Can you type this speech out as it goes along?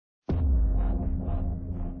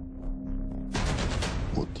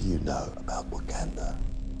What do you know about Wakanda?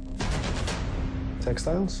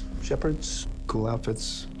 Textiles, shepherds, cool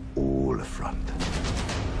outfits. All a front.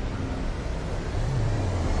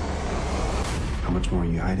 How much more are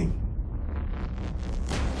you hiding?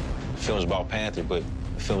 The film's about Panther, but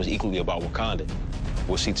the film is equally about Wakanda.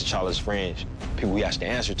 We'll see T'Challa's friends, people he has to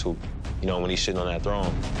answer to, you know, when he's sitting on that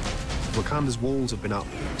throne. Wakanda's walls have been up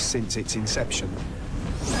since its inception.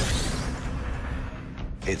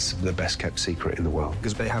 It's the best kept secret in the world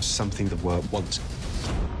because they have something the world wants.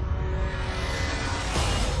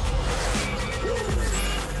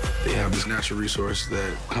 They have this natural resource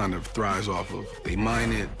that kind of thrives off of. They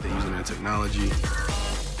mine it, they use it in technology.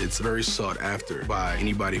 It's very sought after by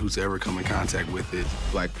anybody who's ever come in contact with it.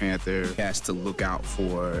 Black Panther has to look out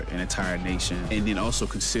for an entire nation and then also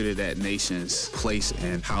consider that nation's place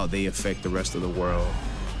and how they affect the rest of the world.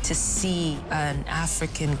 To see an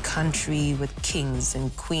African country with kings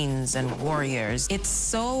and queens and warriors, it's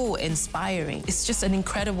so inspiring. It's just an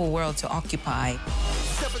incredible world to occupy.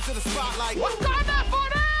 Step into the spotlight. Wakanda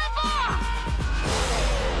forever!